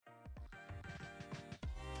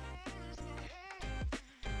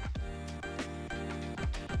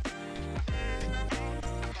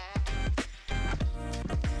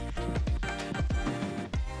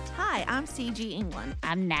Hi, I'm CG England.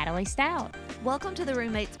 I'm Natalie Stout. Welcome to the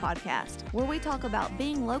Roommates Podcast, where we talk about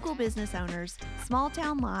being local business owners, small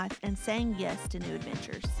town life, and saying yes to new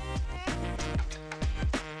adventures.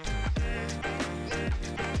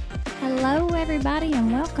 Hello, everybody,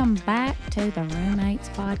 and welcome back to the Roommates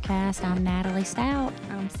Podcast. I'm Natalie Stout.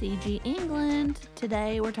 I'm CG England.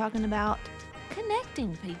 Today we're talking about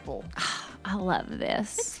connecting people. I love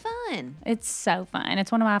this. It's fun. It's so fun.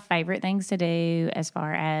 It's one of my favorite things to do as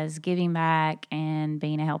far as giving back and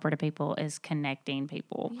being a helper to people is connecting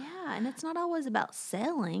people. Yeah, and it's not always about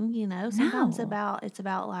selling, you know. Sometimes No. it's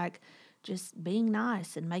about like just being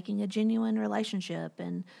nice and making a genuine relationship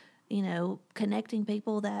and, you know, connecting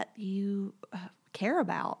people that you care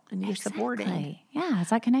about and you're supporting. Exactly. Yeah,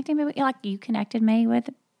 it's like connecting me with, like you connected me with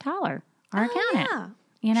Tyler, our accountant. Yeah.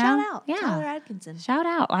 You know? Shout out, Yeah. Tyler Atkinson. Shout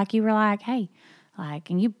out. Like you were like, hey,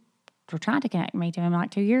 like, and you were trying to connect me to him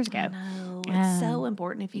like 2 years ago. No, it's so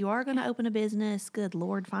important. If you are going to open a business, good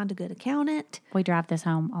Lord, find a good accountant. We drive this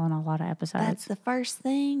home on a lot of episodes. That's the first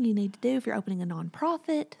thing you need to do. If you're opening a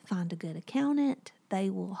nonprofit, find a good accountant.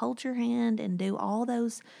 They will hold your hand and do all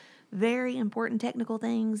those very important technical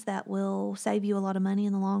things that will save you a lot of money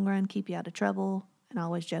in the long run, keep you out of trouble. And I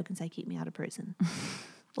always joke and say, keep me out of prison.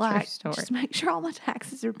 Like, story. just make sure all my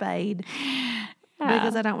taxes are paid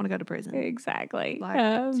because I don't want to go to prison. Exactly.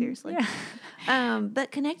 Like, seriously. Yeah.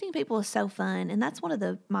 But connecting people is so fun. And that's one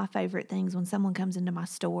of my favorite things when someone comes into my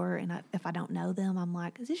store and if I don't know them, I'm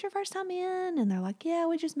like, is this your first time in? And they're like, yeah,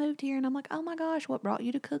 we just moved here. And I'm like, oh my gosh, what brought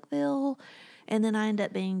you to Cookeville? And then I end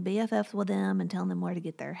up being BFFs with them and telling them where to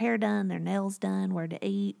get their hair done, their nails done, where to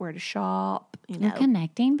eat, where to shop. You know, You're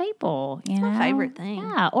connecting people. You know? my favorite thing.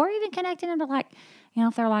 Yeah. Or even connecting them to like, you know,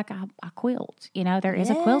 if they're like a quilt, you know, there is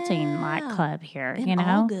a quilting like club here, and you know.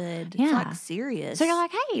 all good. Yeah. It's like serious. So you're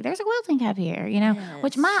like, hey, there's a quilting club here, you know,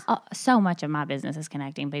 which so much of my business is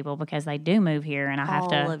connecting people because they do move here and I have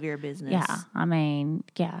to. All of your business. Yeah. I mean,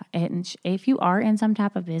 yeah. And if you are in some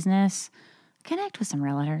type of business, connect with some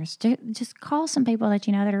realtors. Just call some people that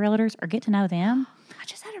you know that are realtors or get to know them. I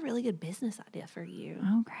just had a really good business idea for you.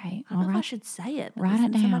 Oh, great. I don't know if I should say it. Write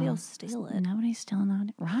it down. Somebody will steal it. Nobody's stealing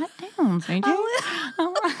it. Write it down,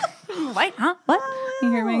 CJ. Wait, Huh? What?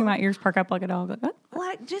 You hear me? My ears perk up like a dog. Like, what?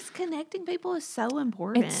 Like, just connecting people is so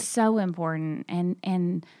important. It's so important.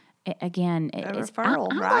 And again, referral,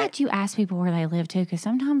 I'm right? glad you ask people where they live, too, because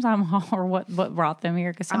sometimes or what brought them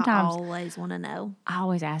here, because sometimes I always want to know. I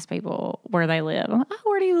always ask people where they live. I'm like, oh,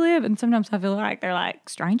 where do you live? And sometimes I feel like they're like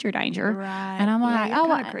stranger danger. Right. And I'm Yeah, like, you're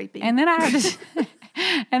oh, kinda creepy. And then I have to...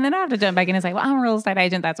 And then I have to jump back in and say, well, I'm a real estate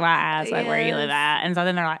agent. That's why I asked like, where you live at. And so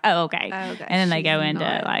then they're like, oh, okay. And then they go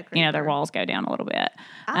into like, you know, their walls go down a little bit.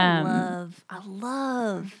 I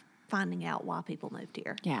love finding out why people moved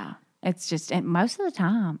here. Yeah. It's just, and most of the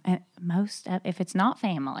time, if it's not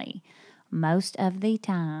family, most of the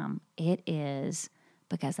time it is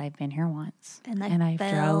because they've been here once. And they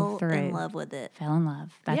drove through. in love with it. Fell in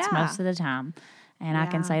love. That's Yeah. most of the time. And I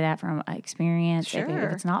can say that from experience. Sure.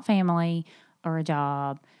 If it's not family or a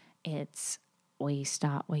job, it's we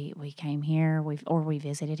came here, we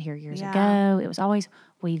visited here years ago. It was always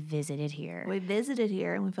we visited here. We visited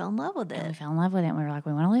here and we fell in love with it. And we fell in love with it and we were like,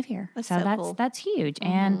 we want to live here. That's So that's huge.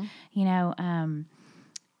 Mm-hmm. And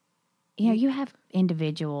you have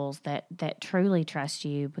individuals that truly trust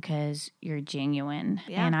you because you're genuine.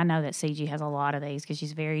 Yeah. And I know that CG has a lot of these because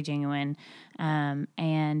she's very genuine.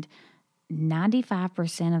 And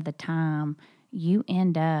 95% of the time, you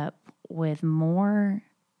end up with more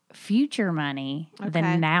future money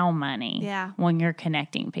than now money when you're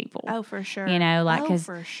connecting people. Oh, for sure. You know, like, because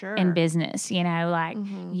for sure. in business, you know, like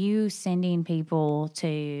you sending people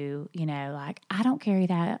to, you know, like, I don't carry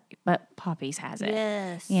that, but Poppies has it.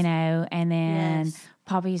 Yes. You know, and then Yes.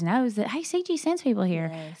 Poppies knows that, hey, CG sends people here.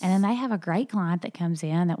 Yes. And then they have a great client that comes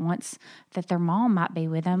in that wants that their mom might be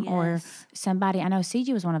with them or Yes. somebody. I know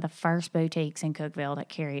CG was one of the first boutiques in Cookeville that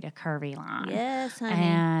carried a curvy line. Yes, honey.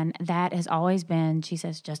 And that has always been, she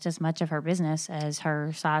says, just as much of her business as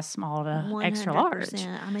her size small to extra large.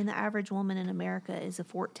 100%. I mean, the average woman in America is a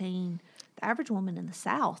 14. The average woman in the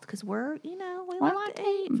South, because we're, you know, we like to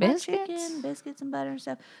eat fried biscuits. chicken, biscuits and butter and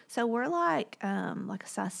stuff. So we're like a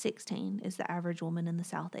size 16 is the average woman in the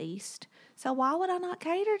Southeast. So why would I not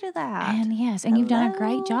cater to that? And yes, and you've done a great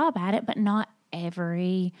Hello? job at it, but not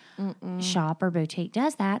every shop or boutique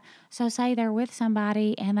does that. So say they're with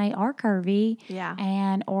somebody and they are curvy,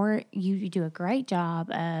 and or you do a great job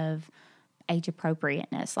of age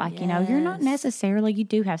appropriateness. Like, you know, you're not necessarily, you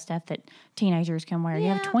do have stuff that teenagers can wear. You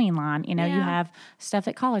have a tween line, you know, you have stuff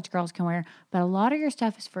that college girls can wear, but a lot of your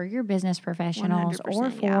stuff is for your business professionals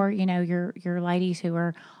or for, you know, your ladies who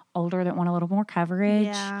are older that want a little more coverage.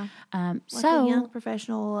 Yeah. Like so a young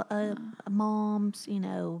professional, moms,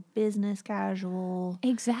 business casual.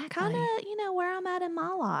 Exactly. Kind of, where I'm at in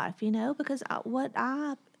my life, because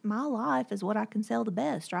my life is what I can sell the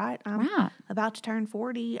best, right? I'm about to turn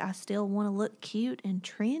 40. I still want to look cute and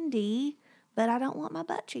trendy, but I don't want my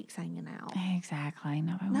butt cheeks hanging out. Exactly.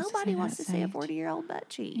 Nobody wants to see a 40-year-old butt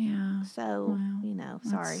cheek. Yeah. So,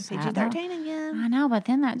 sorry, PG-13 again. I know, but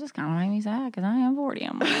then that just kind of made me sad because I am 40.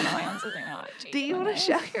 Do you want to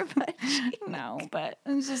show your butt cheek? No, but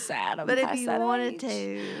it's just sad. But if you wanted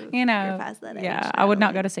to, you're past that age. Yeah, I would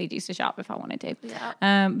not go to CG's to shop if I wanted to.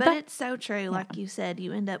 Yeah. But it's so true. Like you said,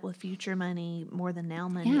 you end up with future money more than now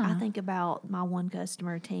money. Yeah. I think about my one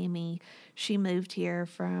customer, Tammy. She moved here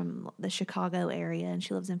from the Chicago area, and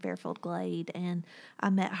she lives in Fairfield Glade. And I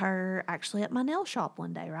met her actually at my nail shop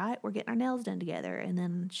one day, right? We're getting our nails done together. And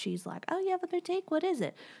then she's like, oh, you have a boutique? What is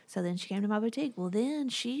it? So then she came to my boutique. Well, then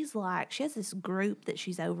she's like, she has this group that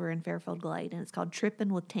she's over in Fairfield Glade, and it's called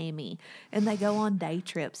Tripping with Tammy. And they go on day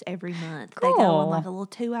trips every month. Cool. They go on like a little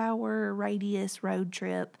 2-hour radius road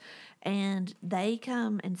trip, and they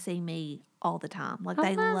come and see me all the time. Like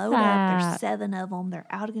they load up. There's 7 of them. They're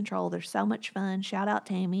out of control. They're so much fun. Shout out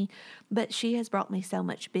Tammy. But she has brought me so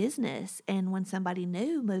much business. And when somebody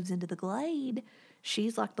new moves into the Glade,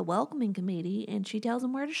 she's like the welcoming committee, and she tells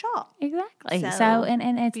them where to shop. Exactly. So and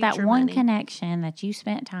it's that one connection that you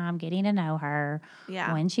spent time getting to know her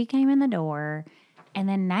when she came in the door. And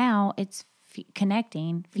then now it's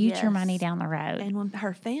connecting future money down the road. And when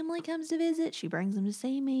her family comes to visit, she brings them to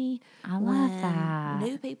see me. I love that.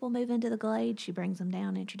 New people move into the Glade, she brings them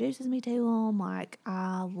down, introduces me to them. Like,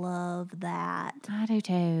 I love that. I do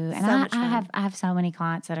too. And I have so many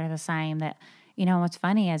clients that are the same that, what's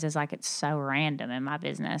funny is like it's so random in my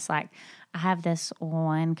business. Like I have this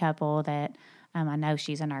one couple that I know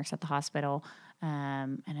she's a nurse at the hospital,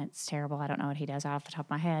 and it's terrible. I don't know what he does off the top of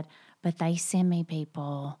my head, but they send me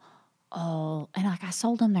people. Oh, and like I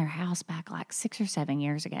sold them their house back like 6 or 7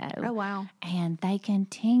 years ago. Oh, wow. And they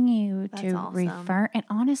continue to refer. And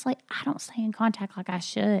honestly, I don't stay in contact like I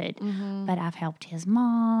should. Mm-hmm. But I've helped his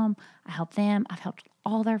mom. I helped them. I've helped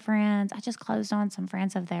all their friends. I just closed on some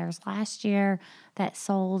friends of theirs last year that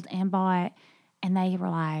sold and bought. And they were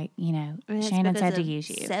like, Shannon said to use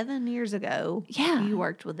you. 7 years ago, you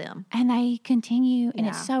worked with them. And they continue. And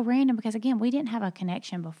it's so random because, again, we didn't have a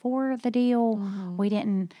connection before the deal. Mm-hmm. We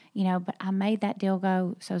didn't, but I made that deal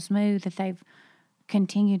go so smooth that they've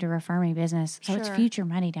continued to refer me business. So it's future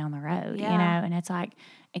money down the road, and it's like,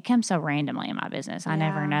 it comes so randomly in my business. I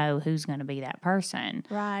never know who's going to be that person.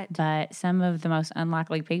 Right. But some of the most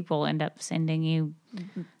unlikely people end up sending you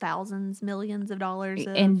thousands, millions of dollars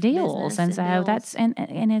in deals. And so deals. That's, and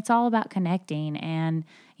it's all about connecting. And,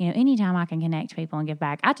 anytime I can connect people and give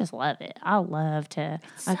back, I just love it. I love to.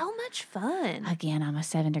 It's so much fun. Again, I'm a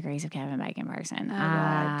 7 Degrees of Kevin Bacon person. Oh,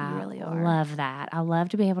 God, you really are. Love that. I love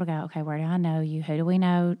to be able to go, okay, where do I know you? Who do we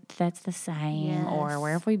know that's the same? Yes. Or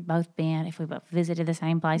where have we both been? If we both visited the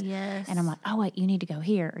same place. Yes. And I'm like, oh, wait, you need to go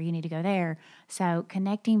here or you need to go there. So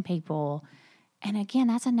connecting people. And again,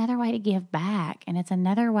 that's another way to give back. And it's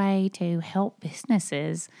another way to help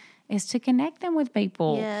businesses is to connect them with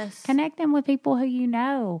people. Yes. Connect them with people who you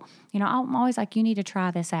know. I'm always like, you need to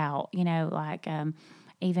try this out. Even, like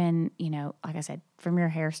I said, from your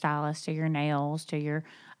hairstylist to your nails to your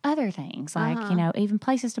other things. Like, even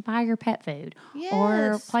places to buy your pet food. Yes.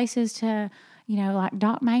 Or places to, like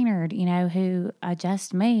Doc Maynard, who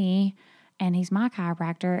adjusts me. And he's my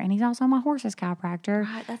chiropractor, and he's also my horse's chiropractor.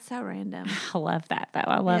 Right, that's so random. I love that, though.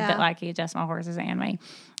 I love that, like, he adjusts my horses and me.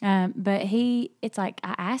 But it's like,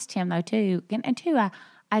 I asked him, though, too. And two,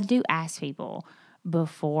 I do ask people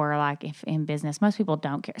before, like, if in business. Most people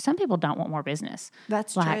don't care. Some people don't want more business.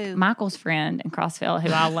 That's like true. Michael's friend in Crossville,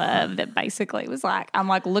 who I love, that basically was like, I'm,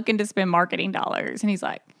 like, looking to spend marketing dollars. And he's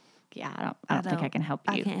like, yeah, I don't think I can help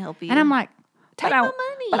you. I can't help you. And I'm like, take my money.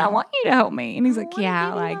 But I want you to help me. And he's like,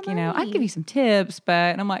 yeah, like, I'd give you some tips, but,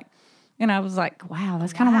 and I'm like, and I was like, wow,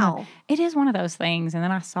 that's kind of it is one of those things. And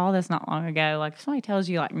then I saw this not long ago, like if somebody tells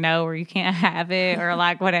you like no, or you can't have it, or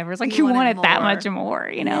like whatever, it's like you want it that much more,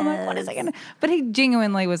 I'm like, what is it gonna? But he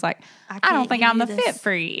genuinely was like, I don't think I'm the fit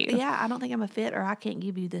for you. Yeah, I don't think I'm a fit, or I can't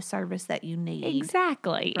give you the service that you need.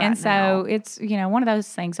 Exactly. Right. And so it's, one of those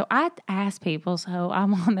things. So I ask people, so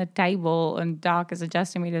I'm on the table and Doc is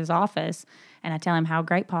adjusting me to his office, and I tell him how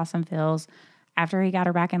great Possum feels after he got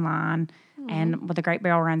her back in line. And with the great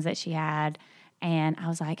barrel runs that she had. And I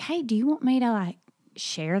was like, hey, do you want me to like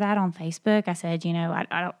share that on Facebook? I said,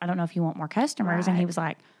 I don't know if you want more customers. Right. And he was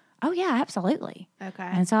like, oh yeah, absolutely. Okay.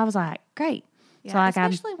 And so I was like, great. Yeah, so like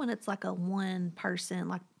especially when it's like a one person,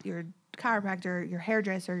 like you're chiropractor, your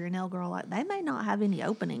hairdresser, your nail girl, like they may not have any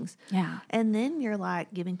openings. Yeah. And then you're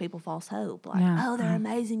like giving people false hope. Like, oh, they're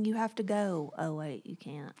amazing. You have to go. Oh, wait, you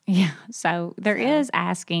can't. Yeah. So there is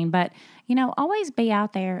asking, but, always be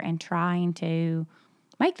out there and trying to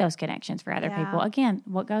make those connections for other people. Again,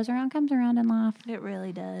 what goes around comes around in life. It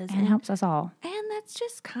really does. And helps us all. And that's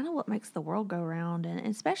just kind of what makes the world go round. And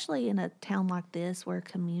especially in a town like this where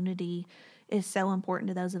community is so important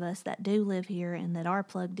to those of us that do live here and that are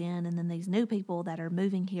plugged in, and then these new people that are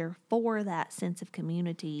moving here for that sense of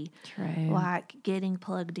community. True. Like getting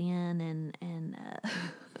plugged in and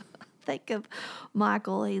think of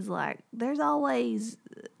Michael. He's like, there's always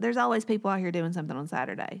people out here doing something on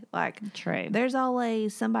Saturday. Like, true. There's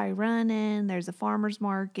always somebody running. There's a farmer's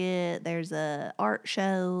market. There's a art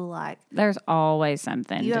show. Like, there's always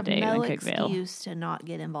something to do in Cookeville. You have no excuse to not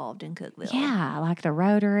get involved in Cookeville. Yeah, like the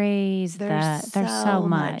Rotaries. There's so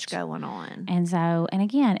much going on. And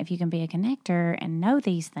again, if you can be a connector and know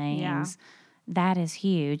these things, that is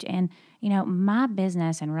huge. And my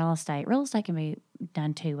business and real estate can be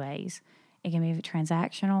done two ways. It can be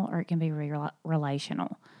transactional or it can be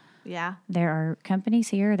relational. Yeah. There are companies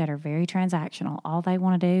here that are very transactional. All they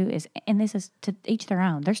want to do is, and this is to each their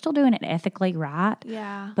own, they're still doing it ethically right.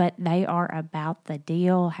 Yeah. But they are about the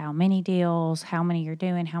deal, how many deals, how many you're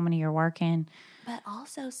doing, how many you're working. But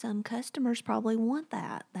also some customers probably want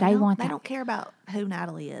that. They want that. They don't care about who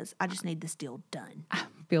Natalie is. I just need this deal done.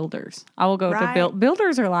 Builders. I will go with the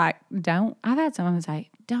builders are like, I've had someone say,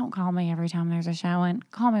 don't call me every time there's a showing.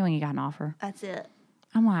 Call me when you got an offer. That's it.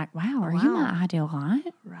 I'm like, wow, are you my ideal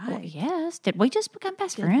client? Right. Well, yes. Did we just become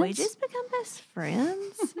best friends? Did we just become best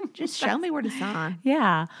friends? Just show me where to sign.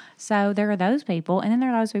 Yeah. So there are those people. And then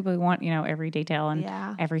there are those people who want, every detail and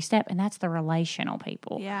every step. And that's the relational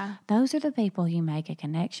people. Yeah. Those are the people you make a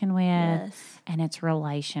connection with. Yes. And it's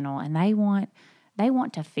relational. And they want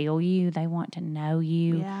to feel you. They want to know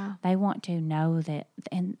you. Yeah. They want to know that.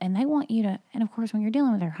 And they want you to, and of course, when you're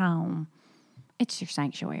dealing with their home, it's your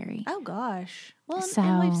sanctuary. Oh, gosh. Well,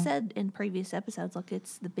 and we've said in previous episodes, like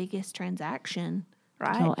it's the biggest transaction,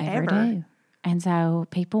 right? You'll ever do. And so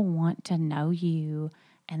people want to know you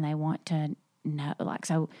and they want to know,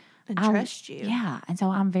 and trust you. Yeah. And so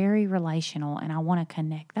I'm very relational and I want to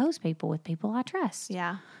connect those people with people I trust.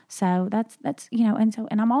 Yeah. So that's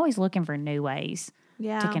and I'm always looking for new ways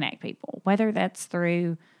to connect people, whether that's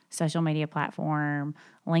through social media platform,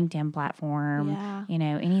 LinkedIn platform,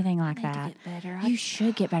 anything like that. To get better. You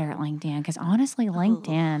should get better at LinkedIn because honestly,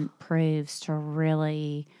 LinkedIn proves to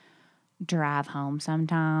really drive home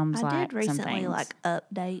sometimes. I did recently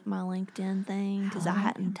update my LinkedIn thing because I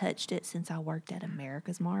hadn't touched it since I worked at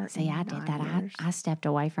America's Mart. See, I did that. I stepped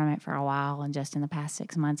away from it for a while and just in the past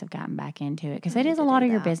 6 months have gotten back into it because it is a lot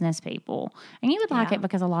of your business people. And you would like it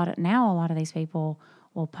because a lot of these people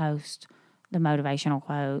will post the motivational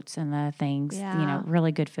quotes and the things,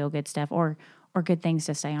 really good feel-good stuff or good things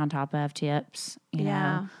to stay on top of, tips,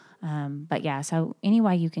 know. So any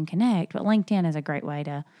way you can connect, but LinkedIn is a great way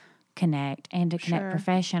to connect and to connect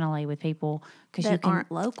professionally with people because you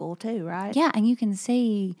aren't local too, right? Yeah, and you can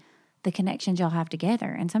see the connections y'all have together.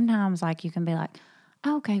 And sometimes you can be like,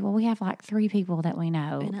 oh, okay, well, we have 3 people that we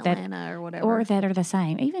know in Atlanta or whatever, or that are the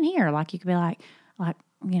same. Even here, you could be like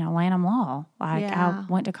Lanham Law. I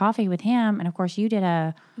went to coffee with him, and of course, you did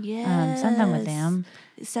something with them.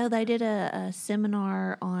 So they did a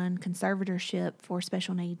seminar on conservatorship for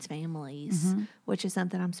special needs families, which is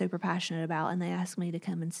something I'm super passionate about. And they asked me to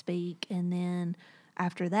come and speak. And then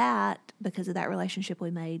after that, because of that relationship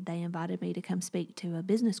we made, they invited me to come speak to a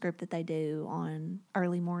business group that they do on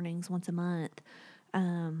early mornings once a month.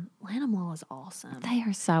 Lanham Law is awesome. They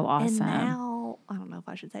are so awesome. And now, I don't know if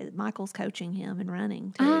I should say that Michael's coaching him and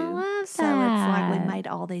running too. I love that. So it's we made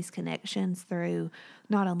all these connections through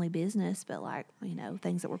not only business, but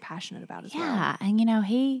things that we're passionate about as well. Yeah. And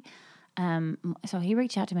he, so he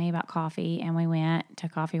reached out to me about coffee and we went to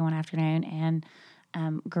coffee one afternoon and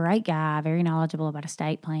great guy, very knowledgeable about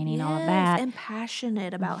estate planning, all of that. And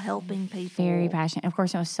passionate about helping people. Very passionate. Of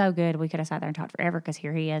course, it was so good. We could have sat there and talked forever because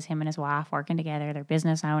here he is, him and his wife working together. They're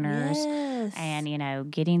business owners. Yes. And,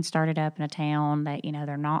 getting started up in a town that,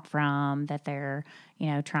 they're not from, that they're,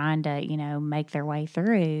 trying to, make their way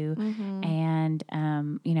through. Mm-hmm. And,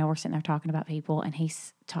 we're sitting there talking about people and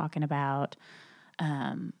he's talking about,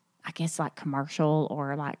 I guess commercial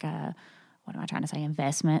or what am I trying to say?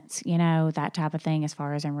 Investments, that type of thing as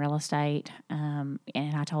far as in real estate. And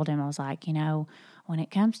I told him, I was like, when it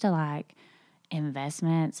comes to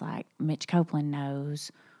investments, Mitch Copeland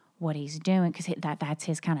knows what he's doing, because that's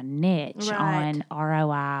his kind of niche on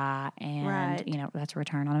ROI and, that's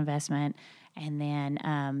return on investment. And then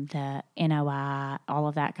the NOI, all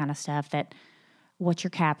of that kind of stuff, that what's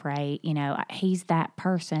your cap rate? He's that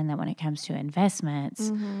person that when it comes to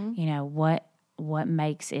investments, what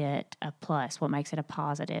makes it a plus, what makes it a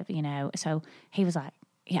positive, So he was like,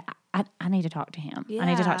 yeah, I need to talk to him. Yeah. I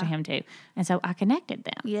need to talk to him too. And so I connected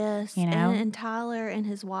them. Yes. And Tyler and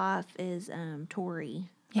his wife is Tori.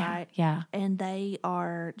 Yeah. Right? Yeah. And they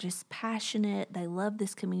are just passionate. They love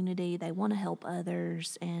this community. They want to help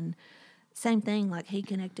others. And same thing, like he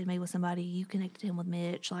connected me with somebody, you connected him with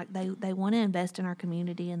Mitch. Like they want to invest in our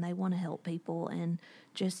community and they want to help people. And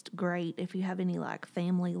just great if you have any like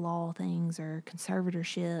family law things or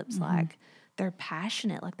conservatorships, like they're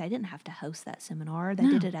passionate. Like they didn't have to host that seminar. They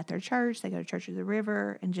did it at their church. They go to Church of the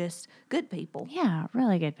River, and just good people. Yeah,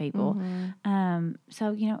 really good people.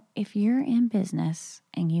 So, if you're in business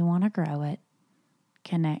and you want to grow it,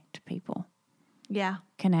 connect people. Yeah.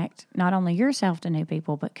 Connect not only yourself to new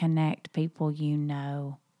people, but connect people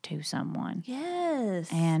to someone.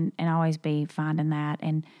 Yes. And always be finding that.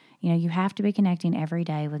 And, you have to be connecting every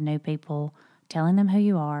day with new people, telling them who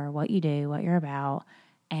you are, what you do, what you're about.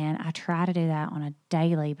 And I try to do that on a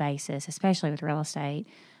daily basis, especially with real estate.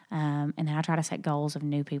 And then I try to set goals of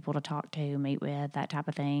new people to talk to, meet with, that type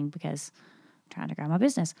of thing, because I'm trying to grow my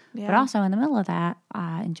business. Yeah. But also in the middle of that,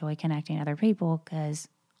 I enjoy connecting other people, because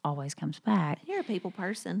always comes back. You're a people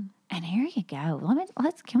person. And here you go.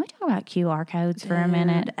 Can we talk about QR codes for a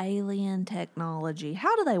minute? Alien technology.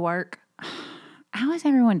 How do they work? How is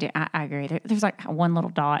everyone doing? I agree. There's like one little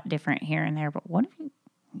dot different here and there, but what if you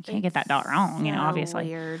can't get that dot wrong, obviously.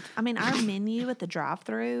 Weird. I mean, our menu at the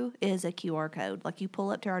drive-thru is a QR code. Like you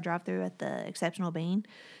pull up to our drive-thru at the Exceptional Bean,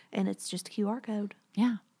 and it's just a QR code.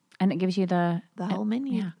 Yeah. And it gives you the whole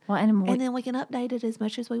menu. Yeah. Well, and then we can update it as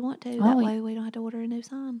much as we want to. That way we don't have to order a new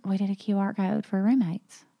sign. We did a QR code for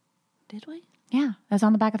roommates. Did we? Yeah. That's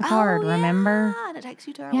on the back of the card, remember? Yeah, and it takes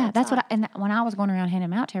you to our website. That's what when I was going around handing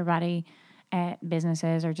them out to everybody at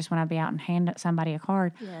businesses, or just when I'd be out and hand somebody a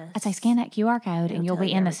card, I'd say, scan that QR code and you'll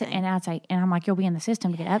be in and I'd say, and I'm like, you'll be in the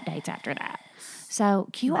system to get updates after that. So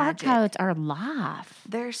QR codes are live.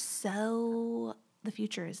 They're the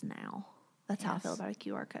future is now. That's how I feel about a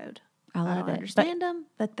QR code. I love it. I don't understand them,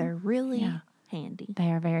 but they're really handy.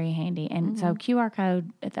 They are very handy. And so QR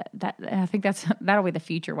code, that I think that'll be the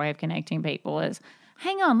future way of connecting people is,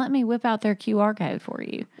 hang on, let me whip out their QR code for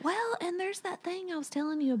you. Well, and there's that thing I was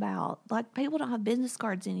telling you about. Like, people don't have business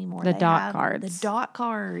cards anymore. The dot cards. The dot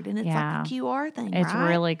card, and it's like a QR thing, It's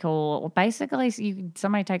really cool. Well, basically,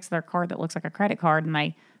 somebody takes their card that looks like a credit card, and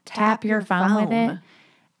they tap your phone with it,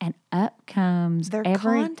 and up comes their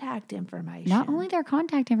contact information. Not only their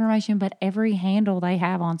contact information, but every handle they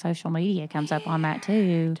have on social media comes up on that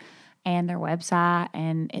too, and their website,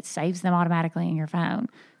 and it saves them automatically in your phone.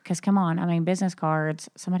 Because come on, I mean, business cards,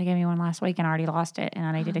 somebody gave me one last week and I already lost it, and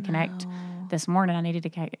I needed to connect this morning. I needed to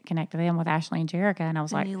connect to them with Ashley and Jerica, and I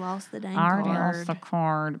was like, you lost the dang I already card. lost the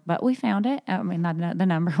card, but we found it. I mean, not the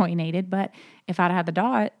number we needed, but if I'd had the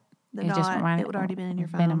dot, it would already been in your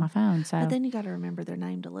phone. Been in my phone. So, but then you got to remember their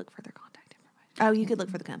name to look for their contact information. Oh, you could look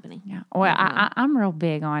for the company. Yeah. Well, I'm real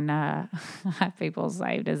big on have people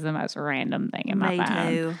saved as the most random thing in my phone.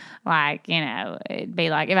 Me too. Like, it'd be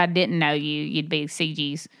like if I didn't know you, you'd be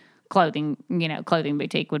CG's clothing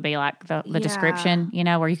boutique would be like the description,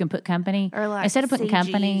 where you can put company. Or like instead of putting CG's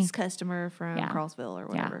company, customer from Crossville or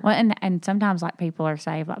whatever. Yeah. Well, and sometimes like people are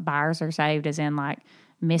saved, like buyers are saved as in like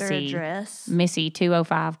Missy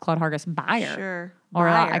 205 Claude Hargis buyer. Sure. Or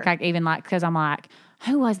like even like, because I'm like,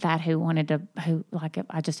 who was that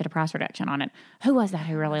I just did a price reduction on it. Who was that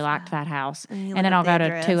who really liked that house? And then I'll go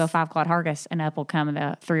to 205 Claude Hargis, and up will come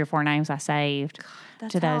the 3 or 4 names I saved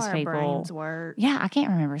to those people. Brains work. Yeah, I can't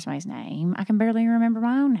remember somebody's name. I can barely remember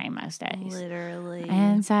my own name most days. Literally.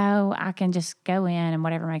 And so I can just go in and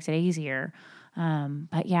whatever makes it easier.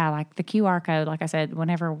 But yeah, like the QR code, like I said,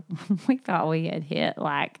 whenever we thought we had hit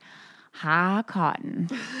like high cotton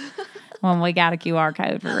when we got a QR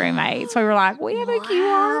code for roommates, we were like, we have a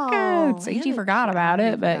QR code. CG forgot about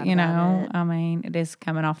it, but I mean, it is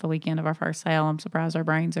coming off the weekend of our first sale. I'm surprised our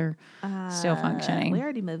brains are still functioning. We're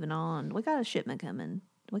already moving on. We got a shipment coming.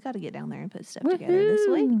 We got to get down there and put stuff together this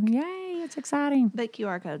week. Yay, it's exciting. But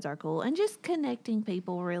QR codes are cool. And just connecting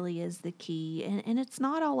people really is the key. And it's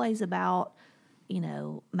not always about,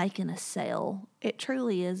 making a sale. It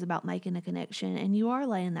truly is about making a connection. And you are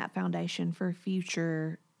laying that foundation for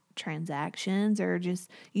future transactions, or just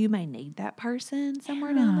you may need that person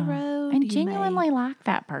somewhere down the road. And genuinely like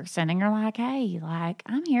that person. And you're like, hey, like,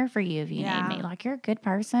 I'm here for you if you need me. Like, you're a good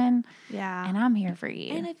person. Yeah. And I'm here for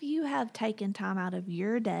you. And if you have taken time out of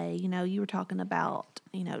your day, you were talking about,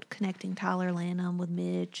 connecting Tyler Lanham with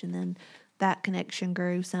Mitch, and then that connection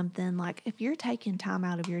grew something. Like, if you're taking time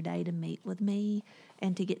out of your day to meet with me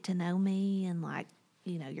and to get to know me, and like,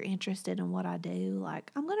 you're interested in what I do,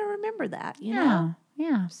 like, I'm going to remember that, know?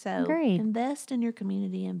 Yeah. So agreed. Invest in your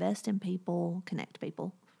community, invest in people, connect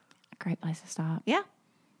people. A great place to stop. Yeah.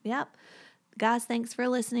 Yep. Guys, thanks for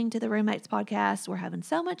listening to the Roommates Podcast. We're having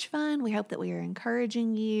so much fun. We hope that we are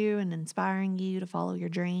encouraging you and inspiring you to follow your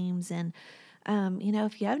dreams. And,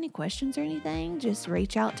 if you have any questions or anything, just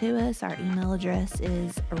reach out to us. Our email address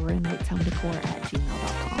is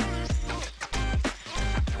roommateshomedecor@gmail.com.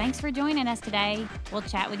 Thanks for joining us today. We'll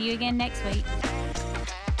chat with you again next week.